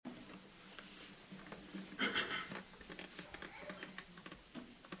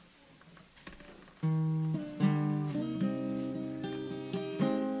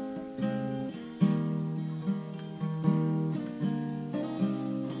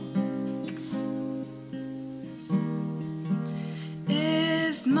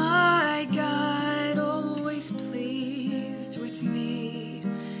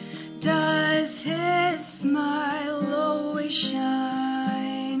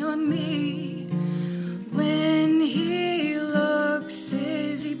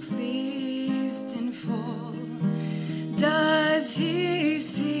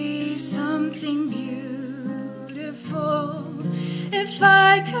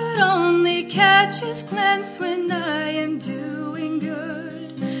could only catch his glance when I am doing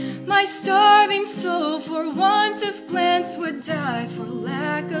good, my starving soul for want of glance would die for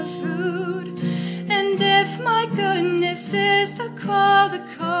lack of food. And if my goodness is the call, the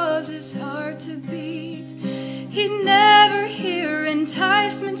cause is hard to beat. He'd never hear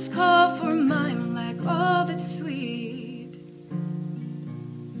enticements call for mine lack all that's sweet.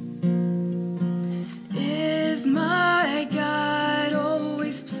 Is my God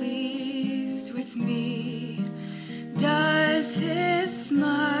always pleased with me? Does his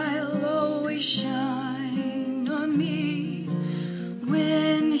smile always shine on me?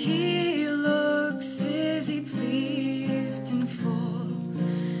 When he looks, is he pleased in full?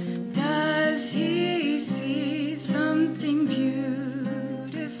 Does he see something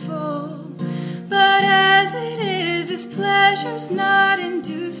beautiful? But as it is, his pleasure's not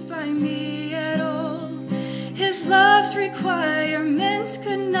induced by me at all. His love's requirements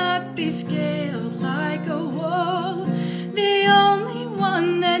could not be scaled like a wall. The only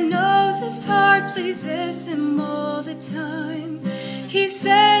one that knows his heart pleases him all the time. He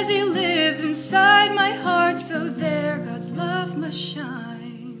says he lives inside my heart, so there God's love must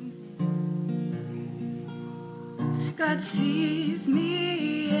shine. God sees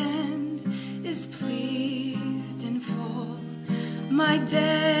me and is pleased in full. My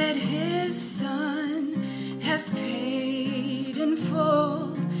debt his Son has paid in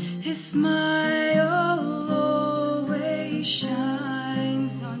full. His smile